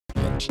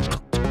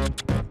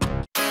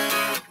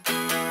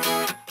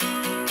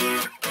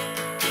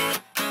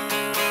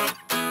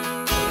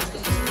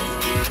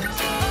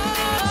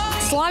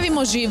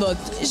Slavimo život.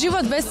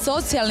 Život bez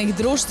socijalnih,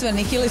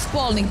 društvenih ili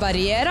spolnih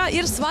barijera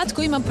jer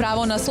svatko ima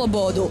pravo na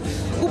slobodu.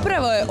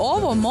 Upravo je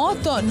ovo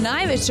moto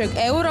najvećeg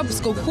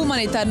europskog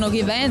humanitarnog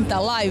eventa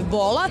Live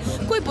Bola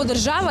koji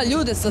podržava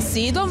ljude sa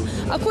SIDom,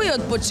 a koji je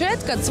od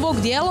početka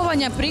svog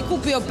djelovanja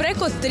prikupio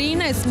preko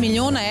 13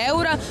 milijuna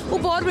eura u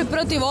borbi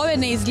protiv ove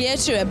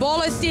neizlječive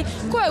bolesti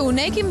koja je u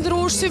nekim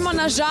društvima,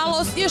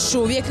 nažalost, još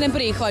uvijek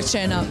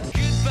neprihvaćena.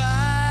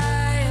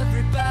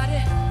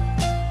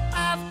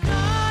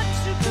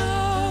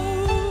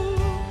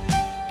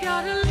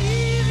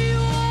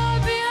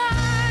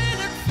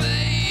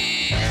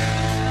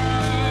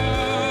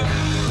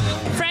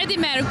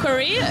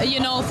 Mercury, you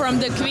know, from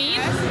the Queen.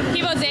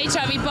 He was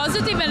HIV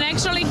positive and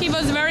actually he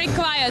was very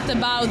quiet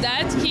about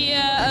that. He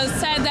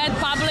said that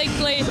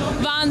publicly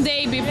one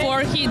day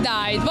before he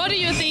died. What do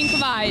you think,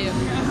 why?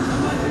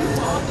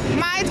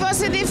 It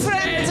was a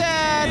different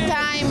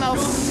time of...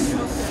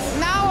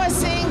 Now I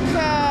think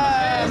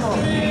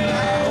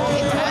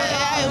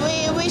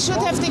we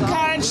should have the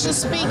courage to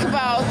speak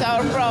about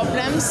our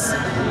problems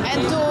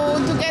and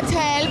to get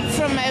help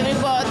from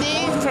everybody,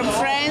 from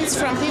friends,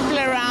 from people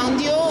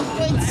around you.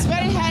 It's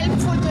very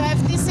helpful to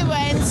have these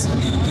events,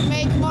 to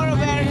make more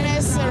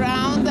awareness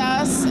around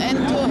us and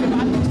to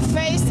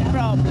face the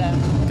problem.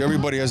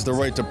 Everybody has the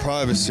right to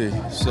privacy,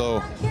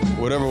 so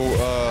whatever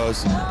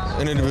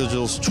an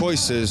individual's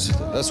choice is,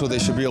 that's what they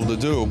should be able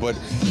to do. But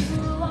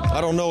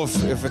I don't know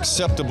if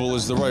acceptable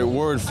is the right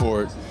word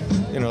for it.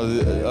 You know,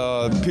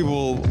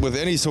 people with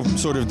any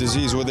sort of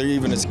disease, whether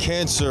even it's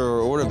cancer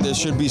or whatever, there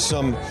should be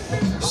some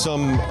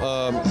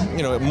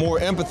you know, more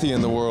empathy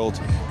in the world.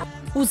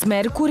 Uz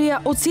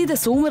Merkurija od SIDA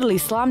su umrli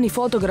slavni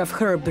fotograf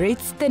Herb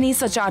Ritts,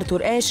 tenisač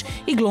Arthur Ashe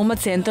i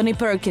glumac Anthony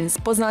Perkins,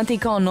 poznati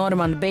kao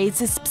Norman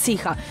Bates iz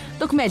Psiha,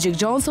 dok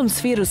Magic Johnson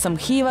s virusom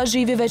HIV-a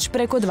živi već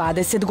preko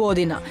 20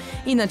 godina.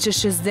 Inače,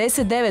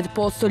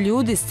 69%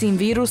 ljudi s tim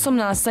virusom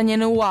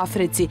nastanjeno u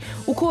Africi,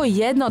 u kojoj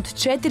 1 od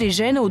 4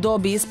 žene u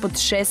dobi ispod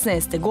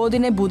 16.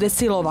 godine bude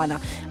silovana,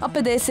 a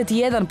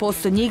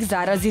 51% njih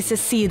zarazi se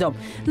SIDom.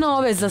 Na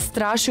ove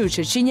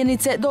zastrašujuće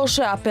činjenice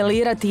došao je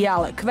apelirati i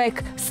Ale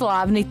Kvek,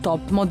 slavni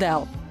top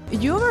model.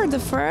 You were the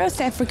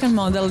first African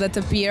model that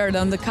appeared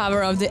on the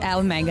cover of the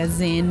Elle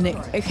magazine.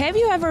 Have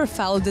you ever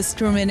felt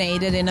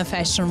discriminated in a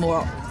fashion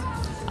world?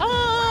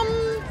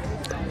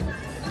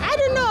 I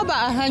don't know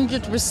about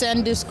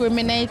 100%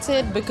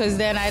 discriminated because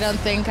then I don't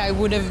think I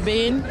would have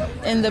been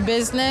in the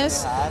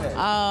business.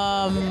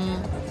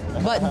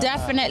 But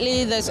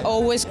definitely there's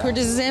always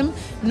criticism,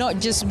 not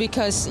just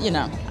because, you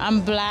know,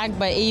 I'm black,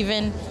 but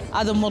even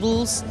other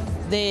models.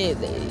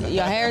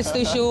 Your hair is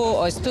too short,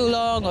 or it's too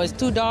long, or it's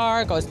too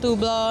dark, or it's too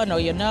blonde, or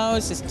your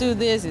nose is too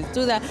this, it's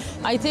too that.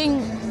 I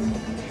think,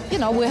 you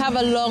know, we have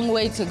a long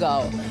way to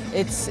go.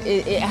 It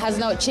has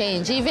not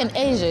changed. Even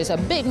Asia is a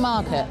big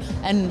market,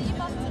 and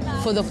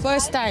for the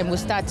first time we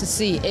start to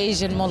see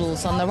Asian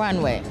models on the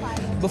runway.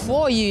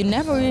 Before, you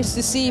never used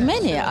to see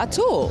many at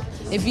all.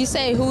 If you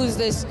say who's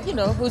this, you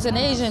know, who's an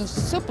Asian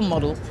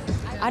supermodel,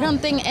 I don't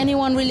think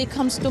anyone really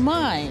comes to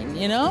mind,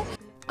 you know?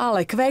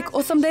 Ale Kvek,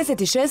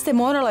 86.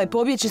 morala je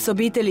pobjeći s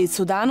obitelji iz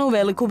Sudana u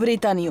Veliku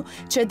Britaniju.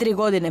 4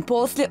 godine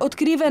poslije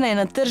otkrivena je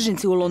na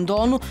tržnici u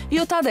Londonu i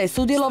od tada je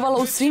sudjelovala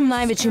u svim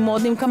najvećim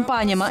modnim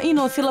kampanjama i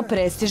nosila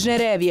prestižne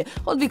revije,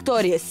 od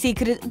Victoria's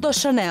Secret do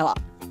Chanela.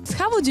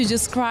 How would you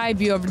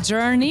describe your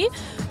journey,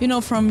 you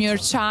know, from your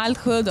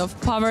childhood of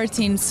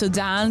poverty in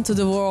Sudan to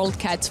the world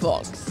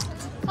catwalks?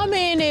 I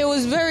mean, it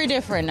was very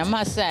different, I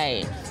must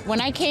say.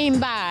 When I came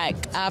back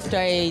after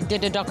I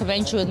did a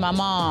documentary with my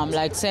mom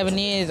like 7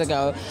 years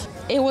ago,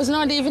 it was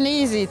not even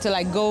easy to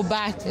like go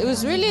back. It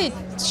was really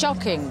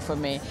shocking for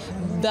me.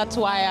 That's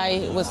why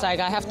I was like,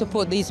 I have to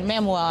put these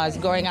memoirs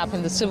growing up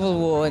in the civil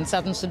war in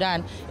southern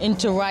Sudan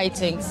into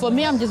writing. For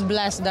me, I'm just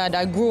blessed that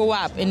I grew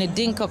up in a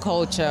Dinka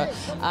culture.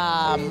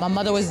 My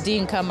mother was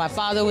Dinka, my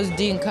father was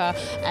Dinka,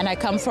 and I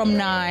come from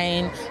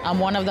 9.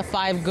 I'm one of the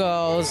 5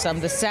 girls, I'm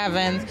the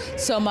 7th.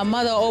 So my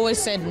mother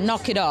always said,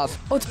 knock it off.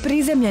 Od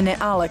prizemljene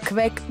Ale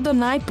Kvek do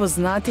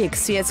najpoznatijeg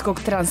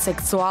svjetskog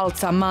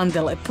transseksualca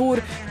Amande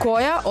Lepore,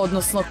 koja,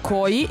 odnosno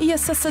koji, je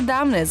sa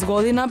 17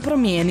 godina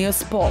promijenio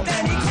spol.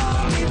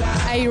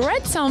 I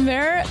read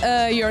somewhere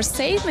your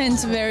statement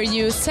where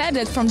you said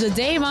that from the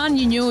day one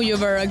you knew you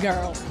were a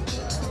girl.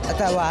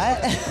 The what?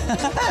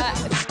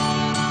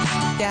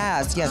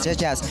 Yes.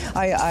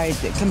 I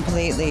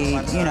completely,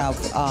 you know,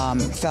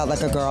 felt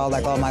like a girl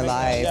like all my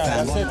life,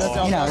 and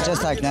you know,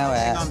 just like know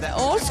it.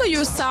 Also,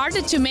 you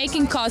started to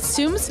making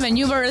costumes when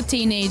you were a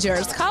teenager.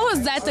 How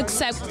was that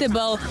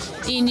acceptable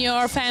in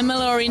your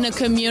family or in a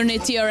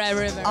community or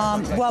everywhere?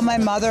 Well, my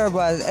mother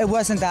it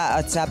wasn't that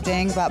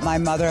accepting, but my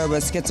mother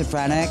was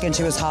schizophrenic and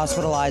she was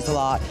hospitalized a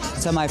lot.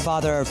 So my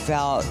father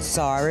felt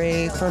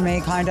sorry for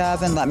me, kind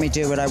of, and let me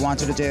do what I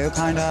wanted to do,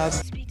 kind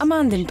of.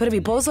 Amandin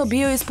prvi posao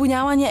bio je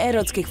ispunjavanje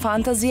erotskih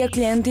fantazija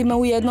klijentima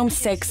u jednom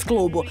seks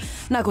klubu.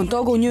 Nakon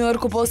toga u New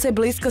Yorku postaje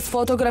bliska s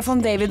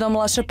fotografom Davidom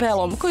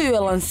LaChapelleom, koji ju je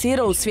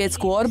lansirao u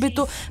svjetsku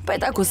orbitu, pa je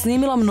tako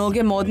snimila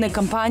mnoge modne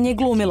kampanje,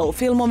 glumila u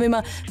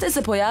filmovima, te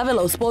se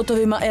pojavila u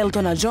spotovima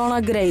Eltona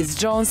Johna, Grace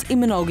Jones i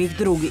mnogih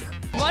drugih.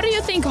 What do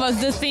you think was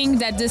the thing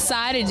that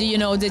decided,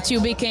 that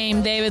you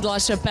became David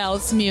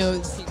LaChapelle's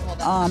muse?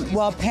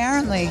 Well,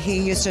 apparently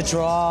he used to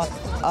draw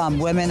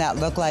women that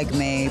look like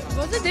me.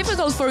 Was it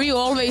difficult for you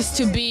always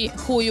to be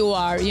who you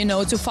are,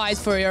 to fight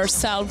for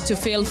yourself, to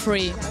feel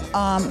free?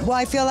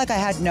 Well, I feel like I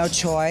had no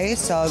choice,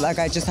 so like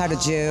I just had to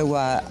do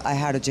what I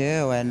had to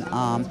do,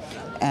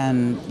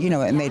 and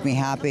it made me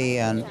happy,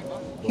 and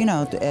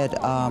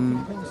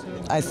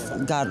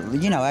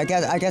I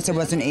got, I guess it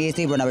wasn't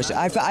easy when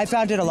I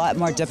found it a lot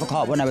more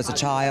difficult when I was a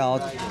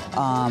child,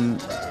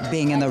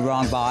 being in the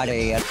wrong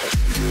body.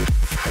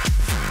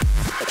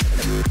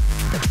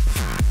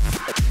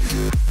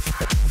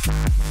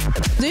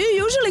 Do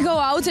you usually go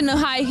out in a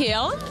high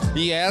heel?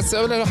 Yes,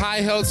 the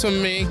high heels for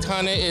me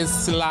kind of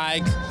is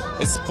like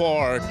a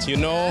sport,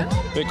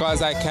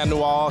 because I can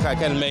walk, I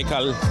can make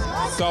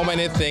so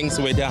many things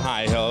with the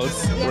high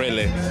heels,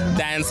 really.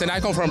 Dancing, I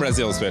come from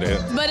Brazil, sweetie.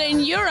 But in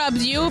Europe,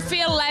 do you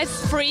feel less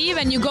free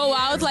when you go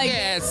out like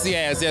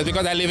Yes,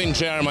 because I live in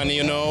Germany,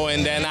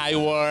 and then I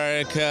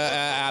work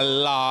a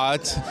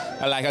lot,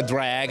 like a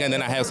drag, and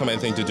then I have so many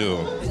things to do.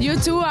 You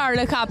two are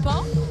the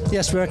couple?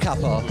 Yes, we're a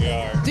couple.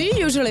 Do you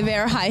usually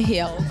wear high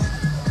heels?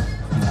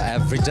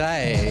 Every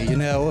day,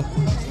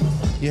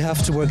 you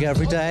have to work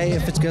every day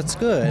if it gets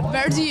good.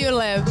 Where do you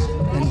live?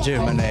 In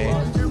Germany.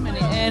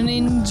 And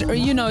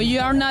you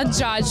are not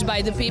judged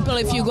by the people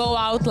if you go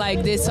out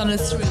like this on the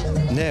street.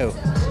 No.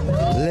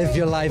 Live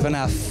your life and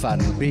have fun.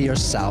 Be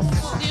yourself.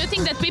 Do you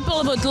think that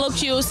people would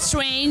look you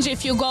strange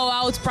if you go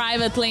out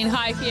privately in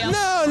high heels?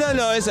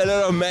 No. It's a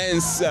lot of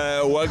men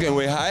working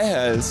with high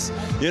heels.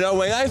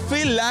 When I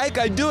feel like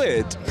I do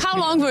it. How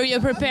long were you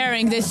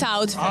preparing this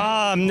outfit?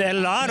 A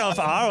lot of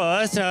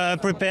hours.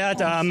 Prepared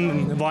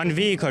 1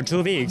 week or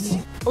 2 weeks.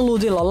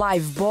 Ludilo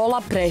live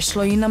bola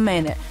prešlo i na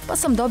mene, pa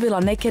sam dobila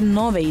neke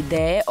nove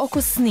ideje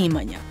oko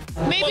snimanja.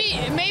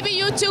 Maybe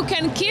you two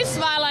can kiss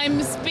while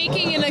I'm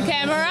speaking in the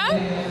camera?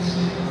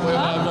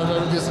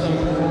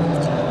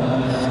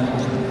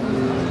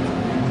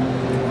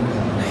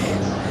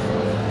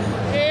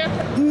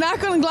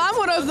 Nakon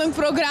glamuroznog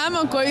programa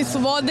koji su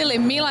vodili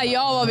Mila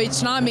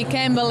Jovović, Naomi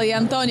Campbell i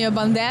Antonio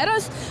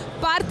Banderas,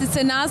 parti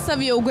se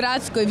nastavio u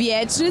gradskoj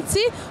vijećnici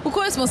u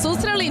kojoj smo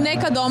susreli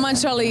neka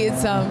domaća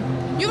lica.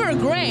 You were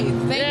great.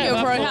 Thank you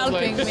for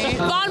helping me.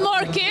 One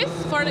more kiss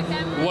for the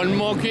camera. One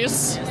more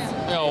kiss?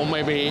 Oh,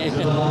 maybe.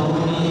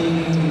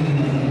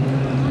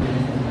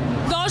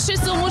 Došli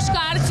su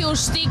muškarci u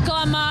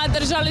štiklama,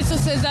 držali su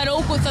se za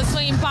ruku sa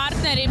svojim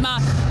partnerima.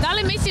 Da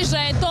li misliš da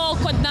je to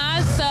kod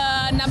nas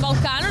na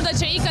Balkanu, da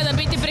će ikada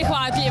biti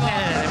prihvatljivo?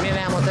 Ne, mi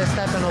nemamo taj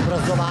stepen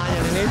obrazovanja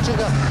ni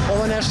ničega.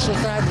 Ovo je nešto što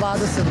traje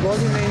 20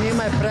 godina i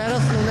njima je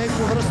preraslo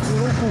neku vrstu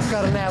ruku u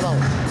karneval.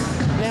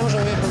 Ne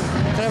možemo,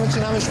 treba će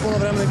nam još puno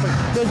vremena ipak.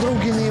 To je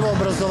drugi nivo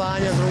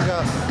obrazovanja,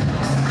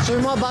 što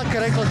bi moja baka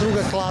rekla,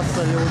 druga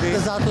klasa ljudi.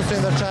 Zato su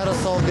im večeras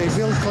ovdje i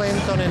Bill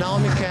Clinton i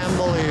Naomi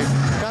Campbell i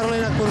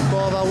Karolina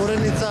Kurkova,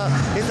 urednica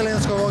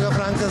italijanskog Voga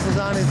Franka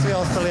Zuzana i svi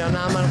ostali, a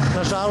nama,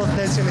 nažalost,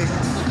 neće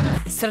nikad.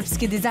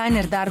 Srpski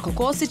dizajner Darko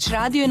Kosić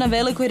radio je na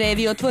velikoj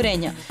reviji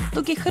otvorenja,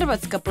 dok je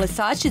hrvatska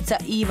plesačica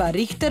Iva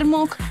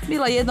Richtermok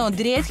bila jedna od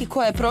rijetkih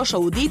koja je prošla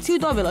audiciju i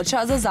dobila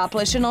čast da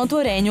zapleše na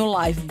otvorenju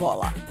live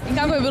bola. I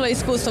kako je bilo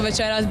iskustvo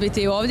večeras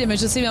biti ovdje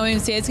među svim ovim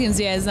svjetskim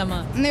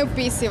zvijezdama?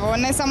 Neopisivo,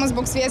 ne samo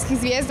zbog svjetskih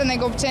zvijezda,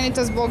 nego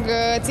općenito zbog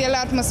cijele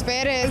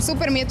atmosfere.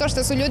 Super mi je to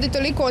što su ljudi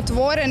toliko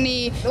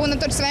otvoreni,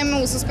 unatoč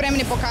svemu su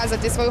spremni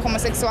pokazati svoju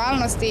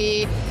homoseksualnost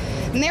i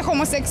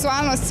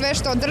nehomoseksualnost, sve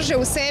što drže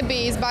u sebi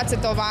i izbace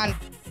to van.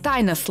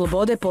 Tajna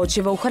slobode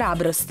počiva u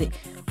hrabrosti.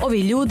 Ovi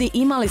ljudi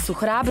imali su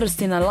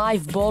hrabrosti na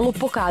live bolu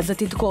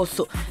pokazati tko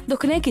su,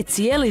 dok neki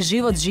cijeli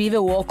život žive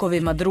u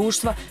okovima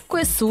društva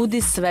koje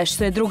sudi sve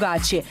što je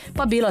drugačije,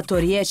 pa bila to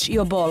riječ i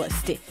o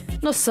bolesti.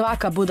 No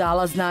svaka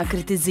budala zna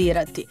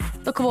kritizirati,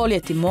 dok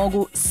voljeti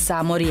mogu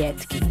samo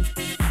rijetki.